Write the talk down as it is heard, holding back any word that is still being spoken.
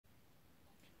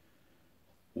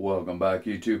Welcome back,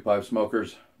 YouTube pipe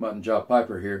smokers. Mutton Chop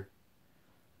Piper here.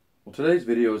 Well, today's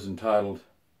video is entitled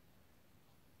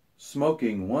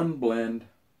Smoking One Blend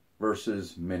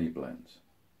versus Many Blends.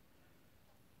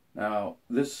 Now,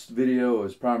 this video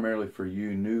is primarily for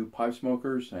you new pipe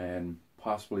smokers and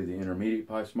possibly the intermediate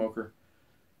pipe smoker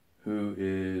who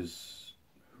is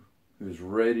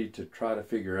ready to try to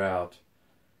figure out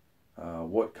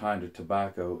what kind of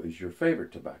tobacco is your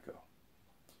favorite tobacco.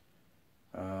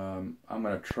 I'm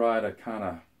going to try to kind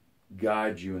of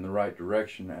guide you in the right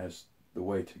direction as the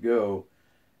way to go,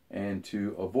 and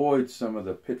to avoid some of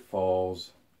the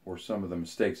pitfalls or some of the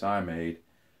mistakes I made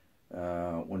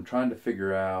when trying to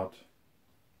figure out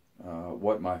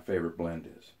what my favorite blend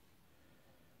is.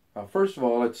 First of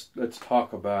all, let's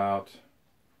talk about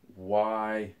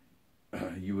why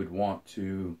you would want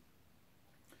to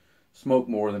smoke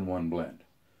more than one blend.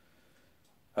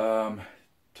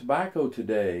 Tobacco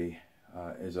today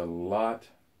is a lot,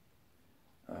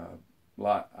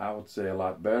 I would say a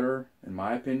lot better, in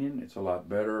my opinion. It's a lot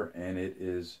better, and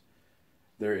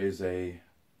there is a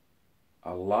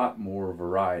lot more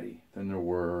variety than it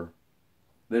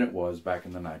was back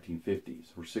in the 1950s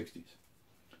or 60s.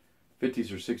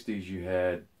 50s or 60s, you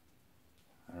had,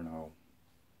 I don't know,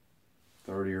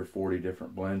 30 or 40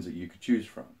 different blends that you could choose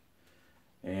from,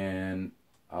 and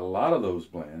a lot of those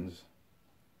blends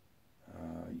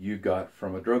you got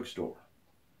from a drugstore.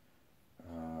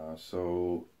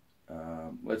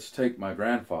 Let's take my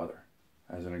grandfather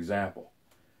as an example.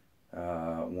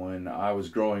 When I was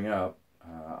growing up,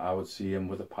 I would see him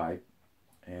with a pipe,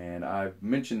 and I've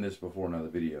mentioned this before in other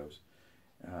videos.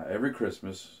 Every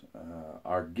Christmas,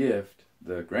 our gift,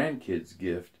 the grandkids'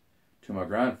 gift to my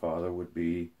grandfather, would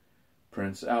be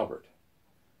Prince Albert,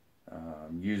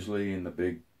 usually in the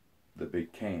big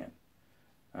can.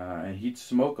 And he'd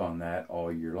smoke on that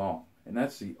all year long, and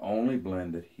that's the only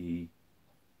blend that he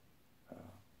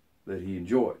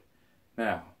enjoyed.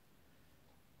 Now,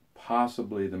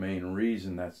 possibly the main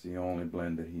reason that's the only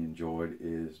blend that he enjoyed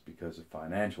is because of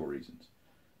financial reasons.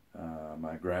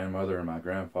 My grandmother and my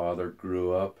grandfather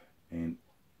grew up in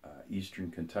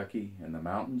eastern Kentucky in the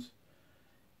mountains,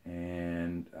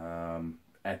 and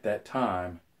at that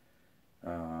time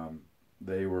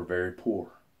they were very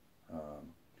poor.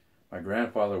 My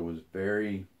grandfather was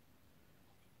very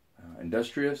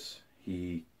industrious.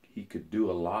 He could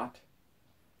do a lot.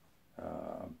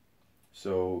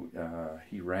 So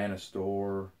he ran a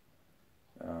store.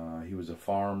 He was a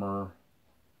farmer.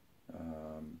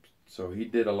 So he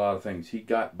did a lot of things. He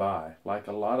got by like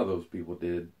a lot of those people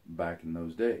did back in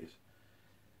those days.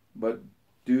 But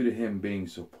due to him being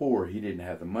so poor, he didn't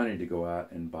have the money to go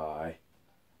out and buy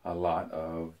a lot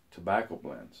of tobacco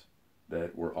blends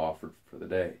that were offered for the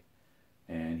day.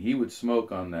 And he would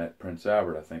smoke on that Prince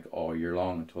Albert, I think, all year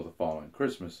long until the following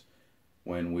Christmas,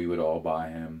 when we would all buy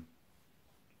him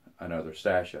another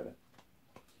stash of it.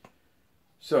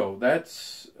 So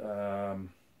that's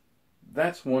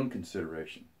one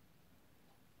consideration.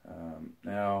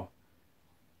 Now,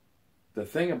 the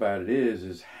thing about it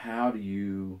is how do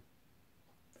you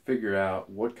figure out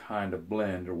what kind of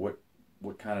blend or what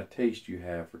kind of taste you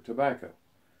have for tobacco?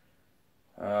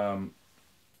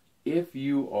 If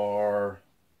you are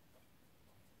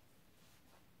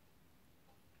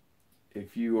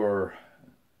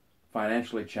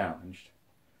financially challenged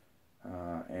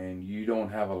and you don't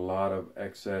have a lot of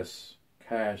excess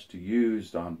cash to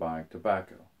use on buying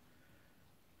tobacco,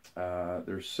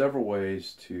 there's several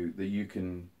ways that you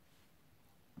can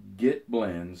get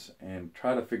blends and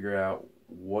try to figure out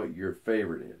what your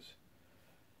favorite is.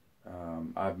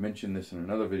 I've mentioned this in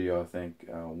another video, I think.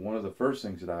 One of the first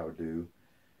things that I would do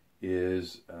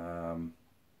is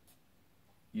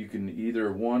you can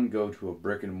either go to a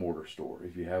brick and mortar store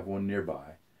if you have one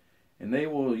nearby, and they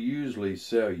will usually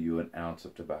sell you an ounce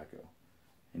of tobacco,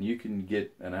 and you can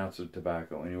get an ounce of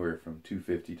tobacco anywhere from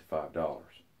 $2.50 to $5.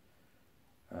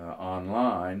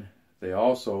 Online, they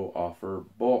also offer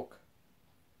bulk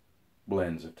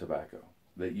blends of tobacco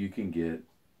that you can get,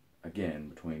 again,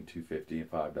 between $2.50 and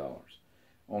 $5.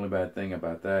 Only bad thing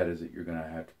about that is that you're going to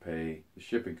have to pay the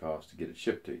shipping cost to get it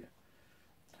shipped to you,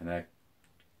 and that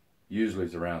usually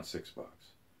is around $6.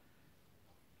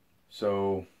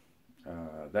 So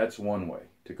that's one way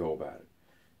to go about it.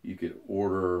 You could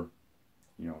order,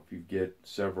 if you get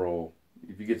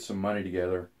some money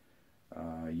together,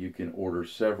 you can order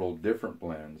several different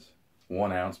blends,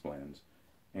 1 ounce blends,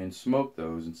 and smoke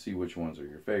those and see which ones are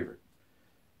your favorite.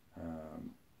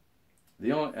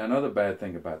 Another bad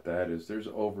thing about that is there's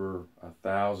over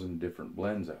 1,000 different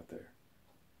blends out there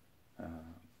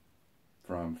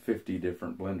from 50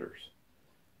 different blenders.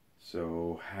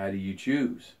 So how do you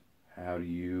choose? How do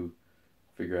you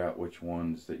figure out which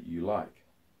ones that you like.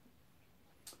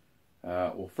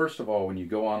 Well, first of all, when you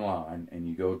go online and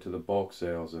you go to the bulk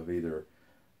sales of either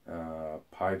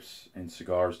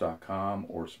pipesandcigars.com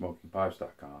or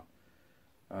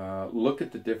smokingpipes.com, look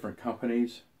at the different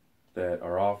companies that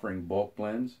are offering bulk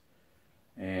blends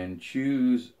and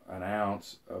choose an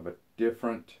ounce of a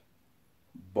different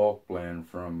bulk blend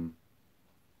from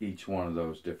each one of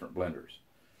those different blenders.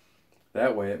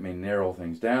 That way it may narrow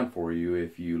things down for you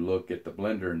if you look at the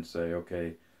blender and say,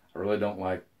 okay, I really don't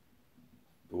like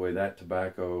the way that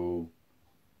tobacco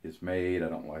is made, I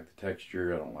don't like the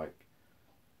texture, I don't like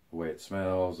the way it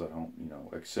smells, I don't,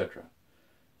 etc.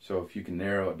 So if you can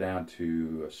narrow it down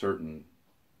to a certain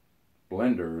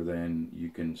blender, then you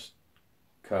can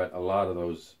cut a lot of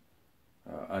those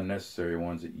unnecessary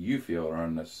ones that you feel are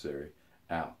unnecessary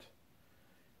out.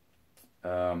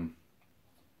 But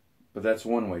that's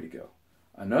one way to go.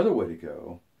 Another way to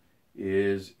go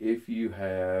is if you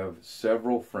have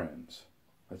several friends.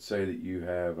 Let's say that you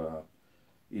have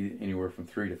anywhere from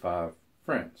 3 to 5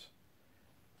 friends.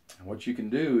 And what you can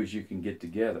do is you can get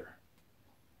together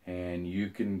and you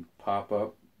can pop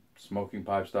up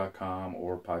smokingpipes.com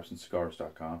or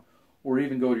pipesandcigars.com, or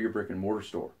even go to your brick and mortar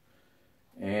store.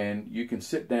 And you can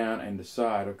sit down and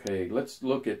decide, okay, let's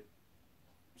look at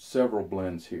several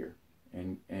blends here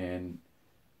and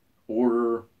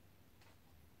order,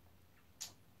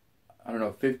 I don't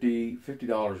know, $50,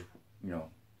 $50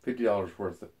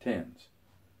 worth of tins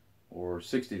or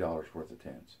 $60 worth of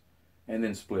tins, and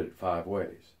then split it 5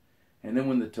 ways. And then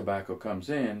when the tobacco comes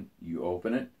in, you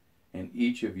open it and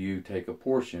each of you take a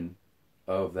portion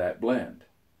of that blend.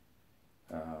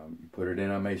 You put it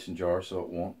in a mason jar so it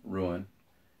won't ruin,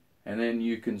 and then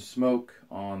you can smoke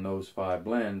on those 5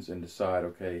 blends and decide,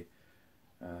 okay,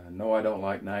 no, I don't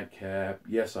like Nightcap.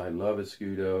 Yes, I love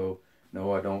Escudo.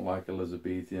 No, I don't like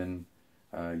Elizabethan.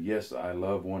 Yes, I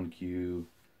love 1Q.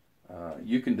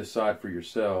 You can decide for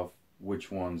yourself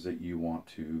which ones that you want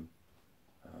to,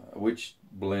 which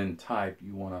blend type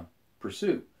you want to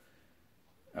pursue.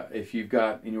 If you've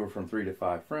got anywhere from 3 to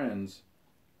 5 friends,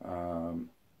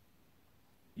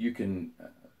 you can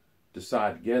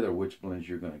decide together which blends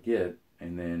you're going to get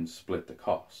and then split the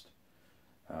cost.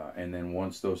 And then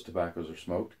once those tobaccos are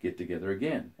smoked, get together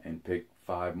again and pick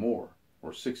 5 more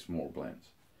or 6 more blends.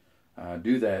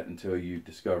 Do that until you've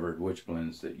discovered which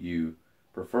blends that you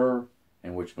prefer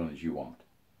and which blends you want.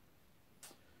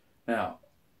 Now,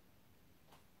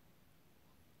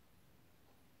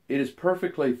 it is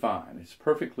perfectly fine, it's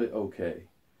perfectly okay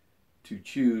to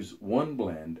choose one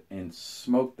blend and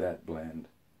smoke that blend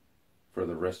for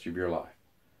the rest of your life.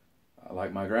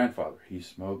 Like my grandfather, he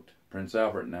smoked Prince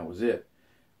Albert and that was it.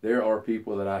 There are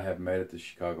people that I have met at the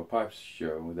Chicago Pipes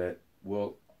Show that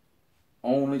will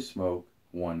only smoke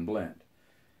one blend.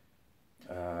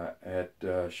 At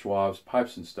Schwab's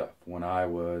Pipes and Stuff, when I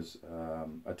was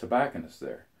a tobacconist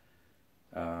there,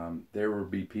 there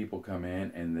would be people come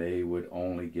in and they would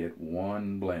only get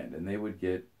one blend, and they would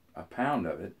get a pound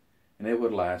of it, and it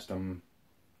would last them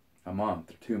a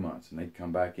month or 2 months, and they'd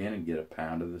come back in and get a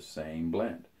pound of the same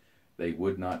blend. They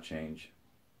would not change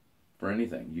for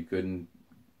anything. You couldn't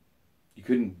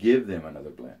give them another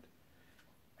blend,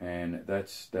 and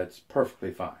that's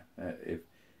perfectly fine.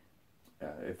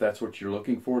 If that's what you're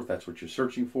looking for, if that's what you're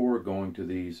searching for, going to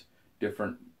these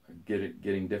different,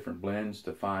 getting different blends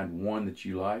to find one that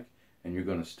you like, and you're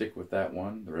going to stick with that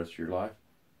one the rest of your life,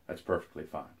 that's perfectly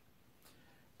fine.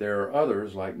 There are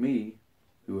others like me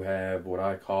who have what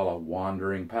I call a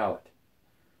wandering palate.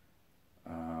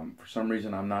 For some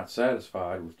reason I'm not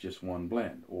satisfied with just one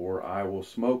blend, or I will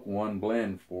smoke one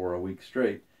blend for a week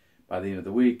straight. By the end of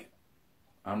the week,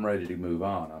 I'm ready to move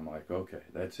on. I'm like, okay,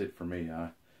 that's it for me.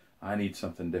 I need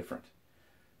something different.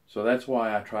 So that's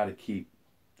why I try to keep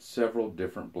several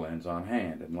different blends on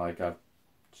hand. And like I've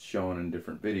shown in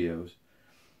different videos,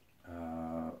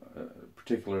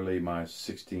 particularly my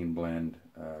 16 blend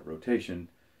rotation,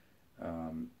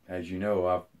 as you know,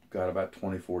 I've got about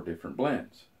 24 different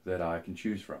blends that I can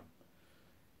choose from.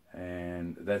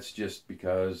 And that's just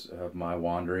because of my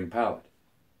wandering palate.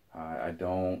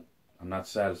 I'm not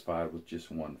satisfied with just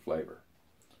one flavor.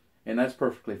 And that's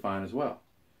perfectly fine as well.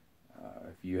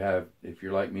 If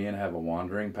you're like me and have a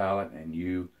wandering palate and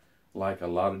you like a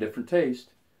lot of different taste,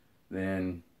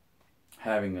 then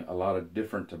having a lot of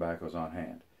different tobaccos on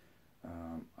hand.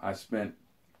 I spent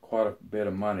quite a bit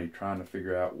of money trying to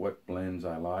figure out what blends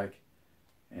I like,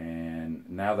 and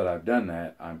now that I've done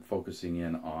that, I'm focusing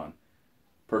in on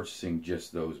purchasing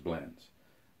just those blends.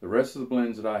 The rest of the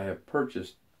blends that I have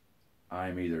purchased,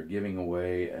 I'm either giving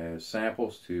away as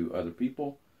samples to other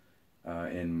people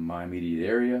in my immediate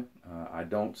area. I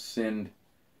don't send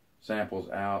samples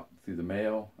out through the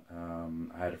mail.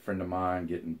 I had a friend of mine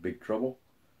get in big trouble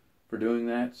for doing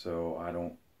that, so I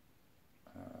don't,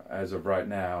 as of right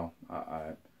now,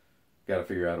 I got to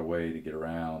figure out a way to get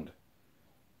around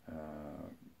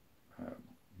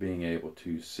being able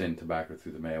to send tobacco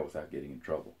through the mail without getting in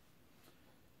trouble.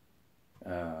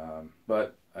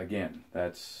 But again,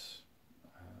 that's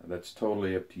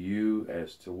totally up to you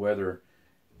as to whether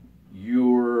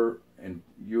you're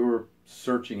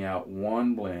searching out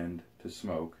one blend to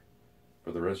smoke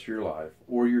for the rest of your life,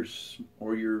 or you're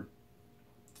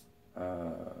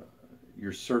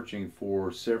searching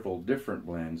for several different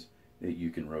blends that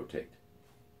you can rotate.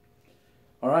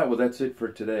 All right, well, that's it for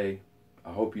today.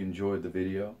 I hope you enjoyed the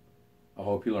video. I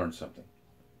hope you learned something.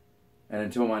 And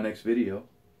until my next video,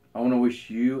 I want to wish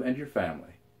you and your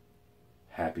family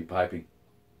happy piping.